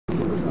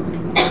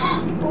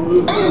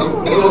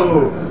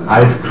Well,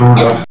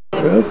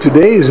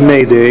 today is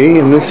May Day,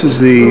 and this is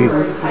the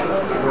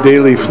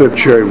daily flip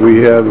chart we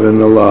have in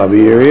the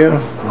lobby area.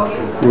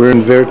 We're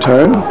in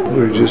Wertheim.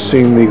 We're just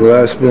seeing the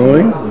glass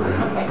blowing.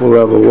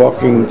 We'll have a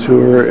walking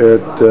tour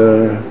at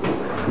the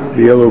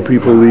yellow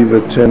people leave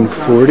at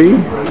 10:40.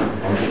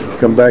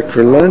 Come back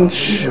for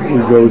lunch.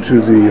 We go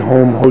to the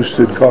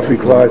home-hosted coffee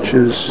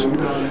Klatches,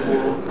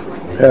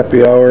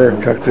 happy hour,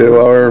 cocktail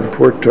hour,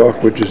 port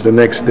talk, which is the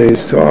next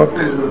day's talk,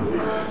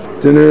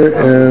 dinner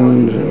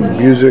and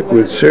music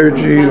with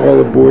Sergi. All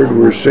aboard.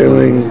 We're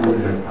sailing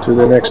to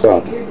the next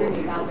stop.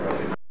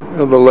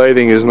 Well, the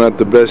lighting is not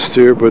the best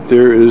here, but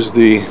there is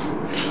the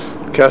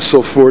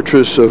castle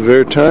fortress of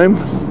Wertheim,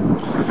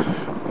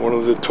 one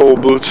of the toll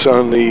booths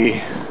on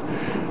the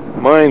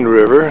Rhein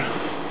River.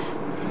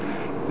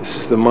 This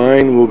is the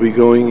Main. We'll be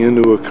going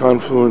into a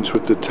confluence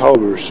with the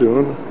Tauber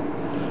soon.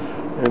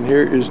 And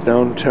here is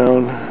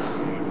downtown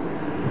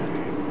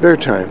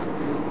Wertheim.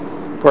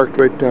 Parked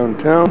right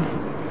downtown.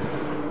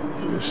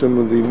 There's some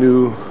of the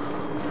new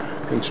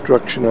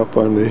construction up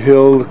on the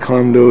hill, the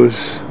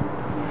condos,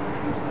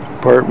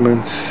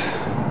 apartments.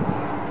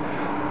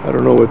 I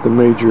don't know what the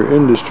major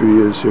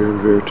industry is here in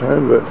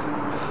Wertheim, but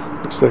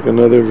looks like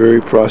another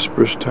very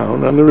prosperous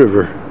town on the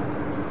river.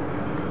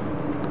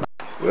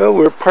 Well,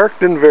 we're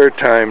parked in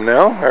Wertheim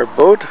now, our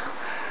boat,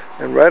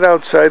 and right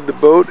outside the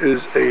boat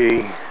is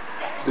a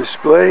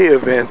display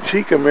of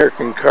antique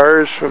American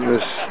cars from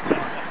this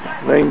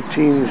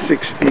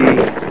 1960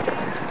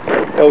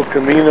 El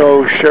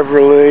Camino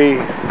Chevrolet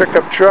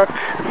pickup truck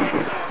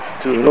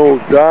to an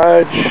old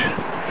Dodge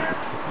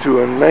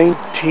to a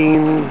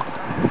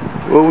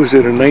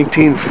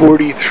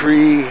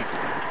 1943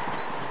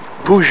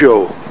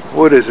 Peugeot.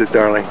 What is it,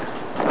 darling?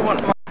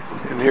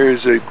 And here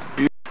is a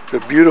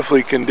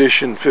beautifully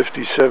conditioned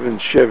 57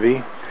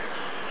 Chevy.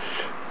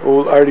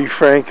 Old Artie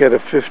Frank had a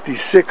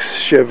 56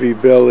 Chevy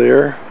Bel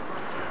Air,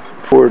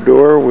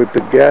 4-door with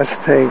the gas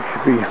tank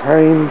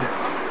behind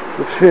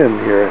the fin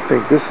here. I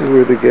think this is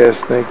where the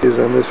gas tank is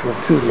on this one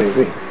too,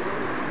 maybe.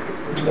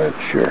 I'm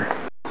not sure.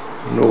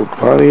 An old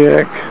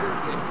Pontiac.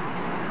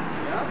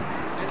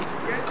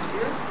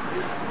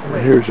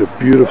 And here's a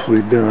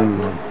beautifully done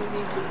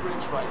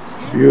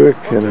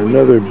Buick and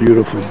another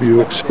beautiful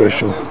Buick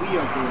Special.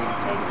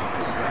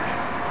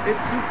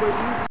 It's super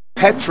easy.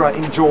 Petra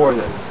in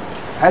Jordan.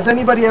 Has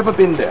anybody ever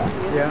been there?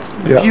 Yeah.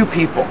 A few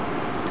people.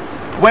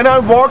 When I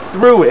walked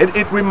through it,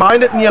 it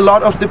reminded me a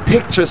lot of the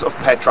pictures of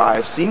Petra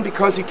I've seen,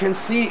 because you can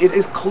see it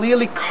is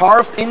clearly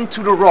carved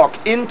into the rock,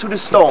 into the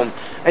stone.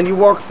 And you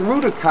walk through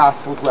the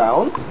castle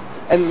grounds,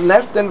 and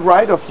left and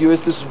right of you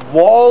is this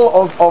wall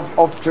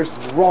of just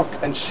rock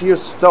and sheer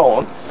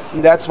stone.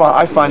 And that's why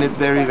I find it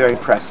very, very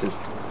impressive.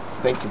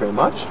 Thank you very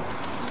much.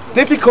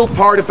 Difficult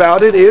part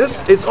about it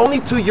is it's only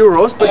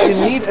 €2, but you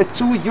need a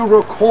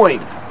 €2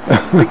 coin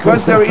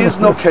because there is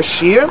no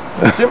cashier.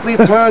 It's simply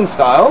a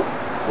turnstile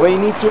where you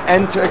need to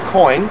enter a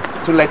coin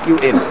to let you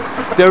in.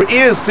 There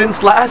is,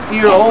 since last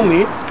year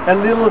only, a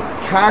little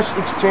cash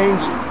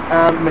exchange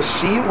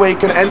machine where you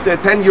can enter a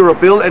 €10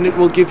 bill and it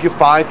will give you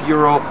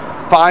 €5,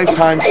 5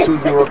 times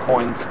 €2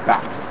 coins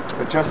back.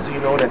 But just so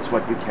you know, that's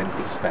what you can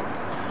expect.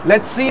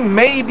 Let's see,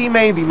 maybe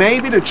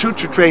the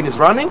choo-choo train is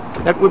running.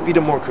 That would be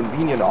the more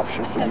convenient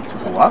option for you to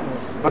go up.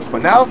 But for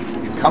now,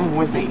 you come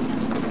with me.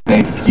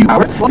 A few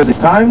hours, because it's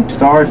time to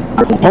start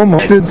our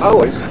home-hosted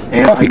always.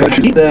 And I think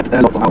you need the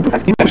local output. The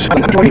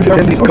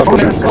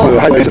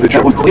highlights of the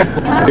trip.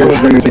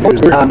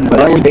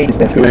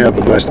 Going to have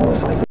the blast.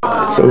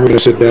 So we're going to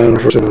sit down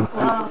for some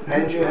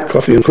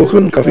coffee and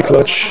kuchen, coffee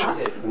Klatch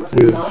with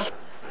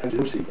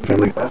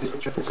family.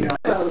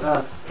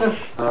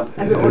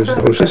 There's the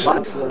hostess.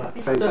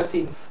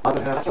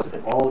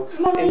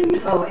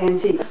 Oh,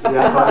 antiques.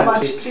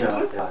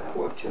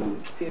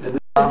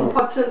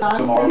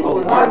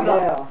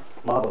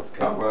 Marble.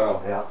 Oh, wow.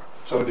 Yeah.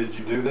 So did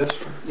you do this?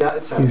 Yeah,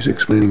 it's He's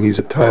explaining he's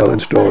a tile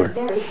installer.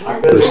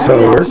 Does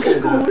tile work?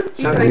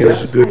 And he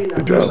does a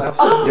good job.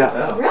 Oh,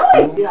 yeah.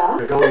 Really?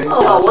 Yeah.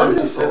 Oh,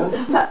 wonderful.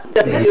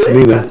 It's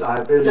Nina.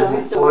 I've been there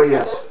for 4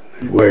 years.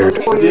 Weird.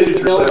 You did it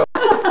yourself.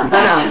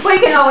 We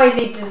can always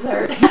eat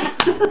dessert.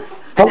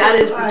 That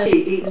is the key.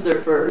 Eat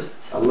dessert first.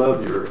 I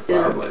love your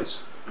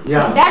fireplace.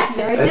 Yeah. That's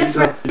very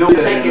different. You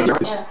know,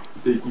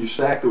 you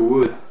stack the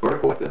wood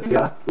vertical like that?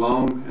 Yeah.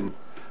 Long and...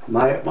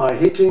 My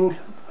heating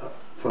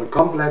for a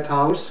complete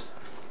house,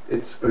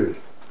 it's oil.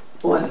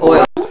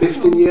 Oil.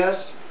 15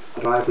 years,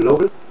 I drive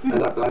local,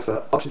 and I drive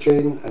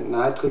oxygen and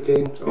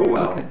nitrogen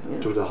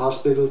to the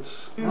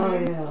hospitals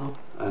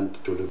and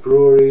to the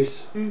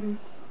breweries.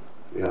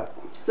 Yeah.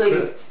 So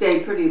you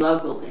stay pretty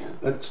local then?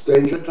 That's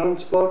danger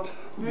transport.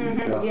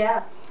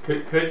 Yeah.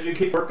 Could you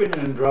keep working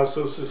and draw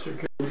Social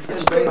Security?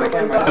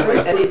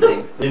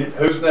 Anything.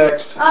 Who's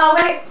next? Oh,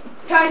 wait.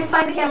 Trying to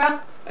find the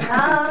camera.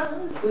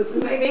 We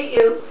may meet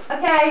you.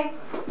 Okay.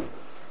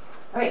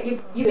 Alright,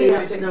 you beat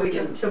us. No, we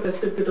didn't.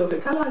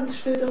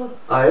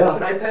 Ah ja.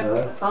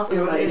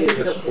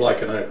 Just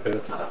like an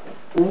iPad.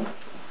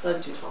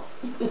 Not too tall.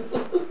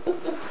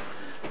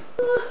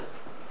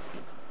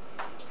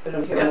 I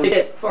don't You care. have to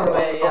get far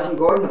away, yeah. Often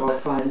Gordon will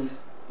find.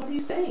 What are you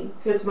saying?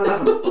 Here's my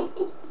oven.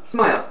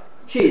 Smile.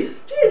 Cheese.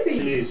 Cheesy.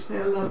 Jeez.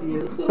 I love you.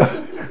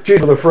 Cheese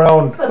with a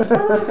frown.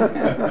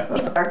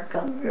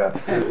 Sparkle.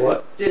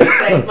 What? Did it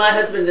say, my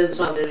husband didn't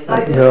smile, did he?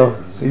 I did. No,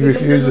 he You just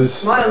didn't refuses.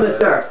 Smile,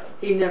 mister.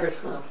 He never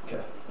smiled.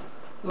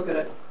 Look at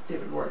it. See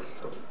if it works.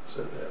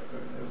 Said that.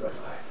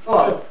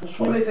 Oh,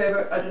 do me a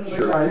favor. I didn't bring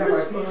Sure. my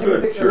camera. Can you take a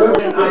Good, picture sure. of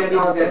Gordon and I and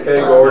August? Okay,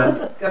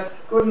 Gordon. Gus,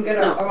 Gordon, get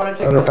up. I want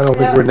to I take don't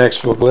think we're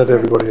next. We'll let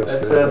everybody else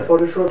That's get it.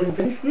 photo shooting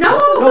finished? No!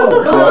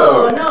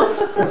 No.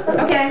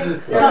 Okay.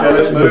 Okay,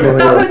 let's move.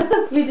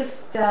 So you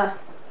just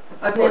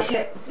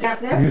snap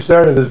there? You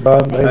started this,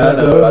 Bob. I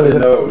know, I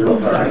didn't know it was real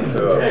hard.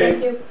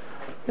 Thank you.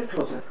 Get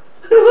closer.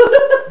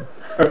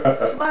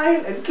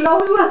 Smile and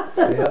closer.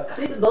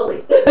 She's a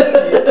bully.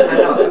 I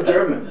know, I'm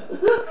German.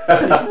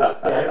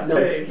 That's no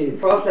excuse.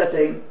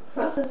 Processing.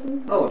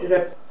 Processing. Oh, did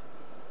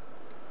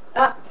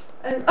I?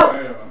 I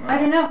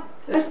don't know.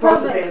 It's That's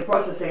probably-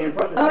 processing.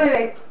 Oh,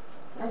 wait.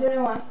 I don't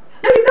know why.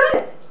 No, you got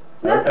it.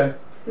 Okay.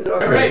 Is it all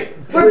right?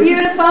 We're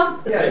beautiful.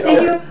 Yeah.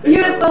 Thank you.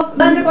 Beautiful.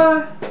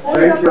 Wonderful.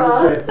 Thank you.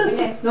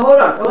 Okay. No, hold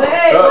on. Wait,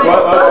 Wait,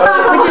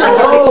 Would you like a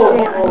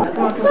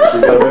picture?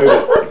 You gotta move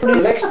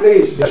it. Next,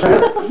 please.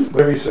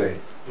 Whatever you say.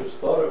 Just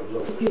thought it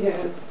was over.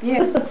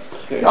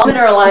 Yeah. All men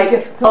are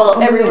alike, all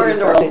everywhere in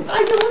the world. I'm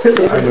gonna go to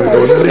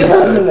the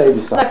On the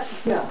lady side.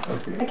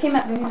 That came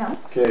out very nice.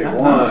 Okay,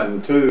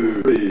 1,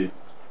 2, 3.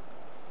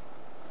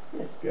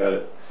 Got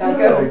it. Thank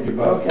you. Thank you,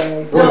 Bob.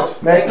 Okay. No.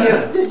 Thank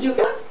you. Did you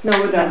get? No,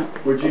 we're done.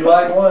 Would you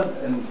like one?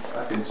 And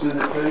I can send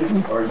it to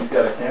you? Or you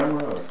got a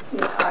camera? Or?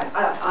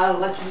 I'll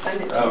let you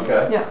send it.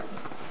 Okay. Yeah.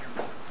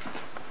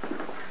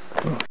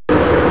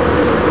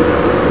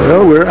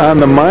 Well, we're on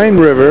the Rhine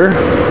River,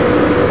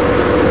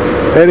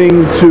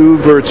 heading to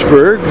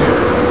Würzburg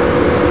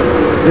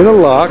in a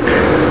lock.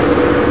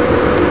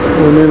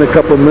 Went in a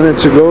couple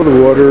minutes ago.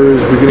 The water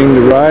is beginning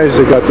to rise.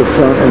 They got the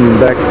front and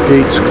back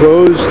gates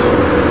closed.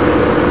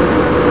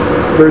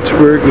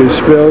 Würzburg is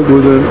spelled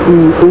with an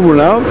U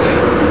and out,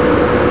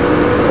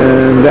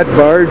 and that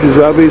barge is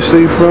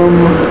obviously from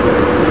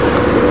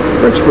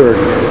Würzburg.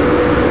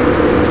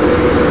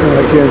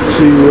 I can't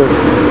see what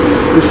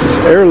this is.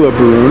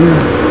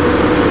 Erlabrunn.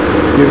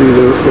 Give you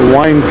the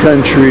wine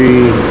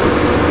country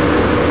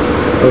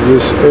of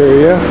this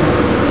area.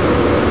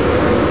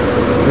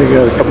 They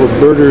got a couple of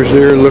birders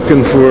there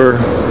looking for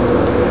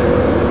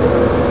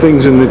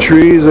things in the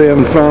trees. They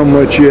haven't found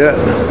much yet.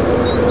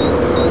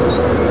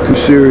 Two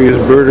serious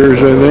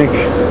birders, I think.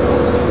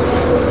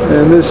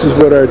 And this is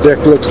what our deck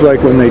looks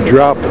like when they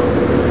drop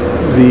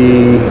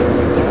the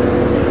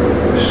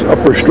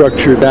upper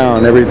structure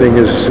down. Everything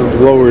is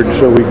lowered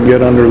so we can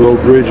get under low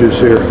bridges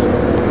here.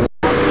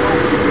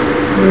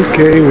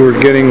 Okay, we're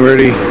getting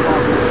ready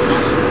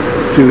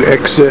to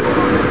exit.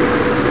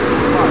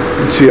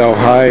 And see how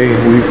high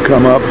we've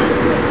come up.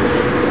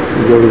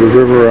 We go to the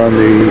river on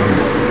the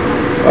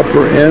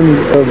upper end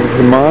of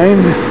the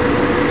mine,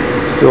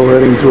 still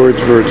heading towards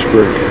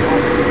Würzburg.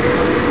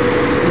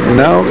 And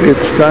now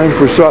it's time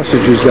for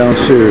sausages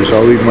downstairs.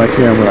 I'll leave my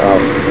camera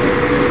out.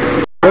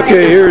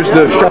 Okay, here's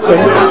the shopping.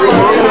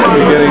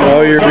 You're getting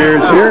all your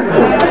beers here.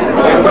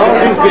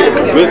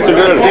 Mr.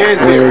 Wertheim,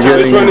 And we're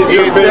getting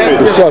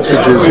the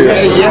sausages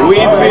here. we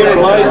beer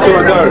light to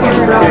a dark.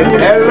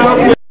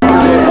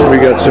 We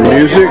got some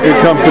music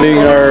accompanying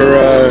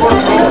our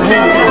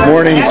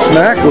morning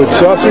snack with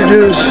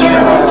sausages.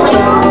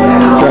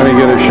 Trying to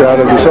get a shot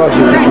of the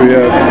sausages we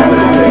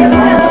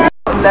have.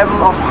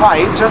 Level of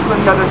height just on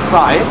the other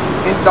side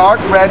in dark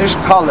reddish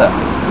color.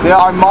 There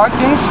are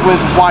markings with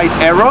white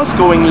arrows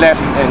going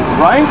left and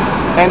right,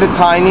 and a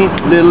tiny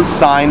little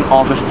sign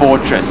of a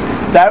fortress.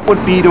 That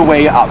would be the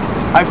way up.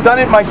 I've done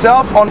it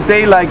myself on a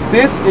day like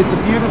this. It's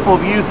a beautiful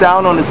view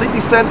down on the city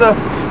center.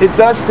 It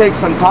does take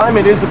some time.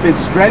 It is a bit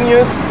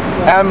strenuous,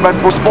 but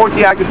for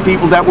sporty active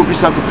people that would be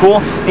something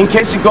cool. In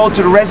case you go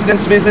to the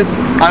residence visits,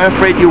 I'm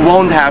afraid you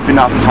won't have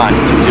enough time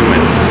to do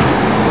it.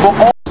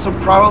 For also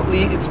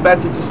probably it's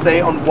better to stay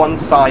on one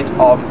side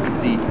of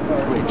the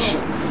bridge.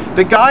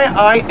 The guy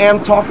I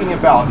am talking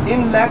about,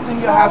 in Latin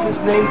you have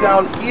his name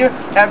down here.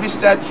 Every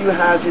statue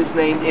has his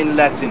name in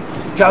Latin.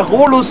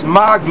 Carolus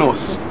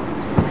Magnus.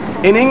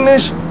 In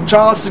English,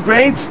 Charles the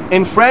Great.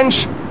 In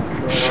French,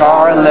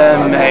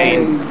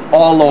 Charlemagne.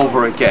 All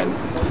over again.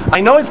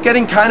 I know it's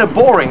getting kind of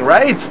boring,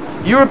 right?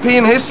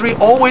 European history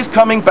always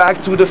coming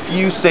back to the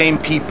few same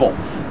people.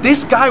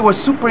 This guy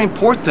was super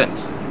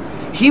important.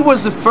 He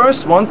was the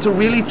first one to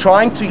really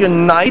trying to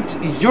unite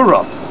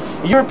Europe.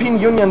 European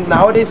Union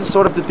nowadays is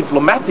sort of the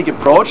diplomatic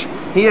approach.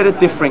 He had a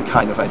different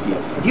kind of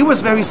idea. He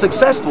was very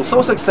successful,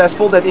 so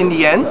successful that in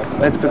the end,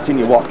 let's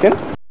continue walking.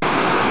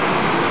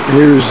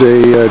 Here's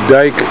a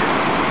dike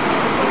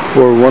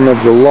for one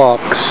of the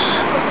locks.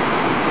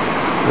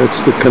 That's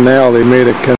the canal. They made a canal.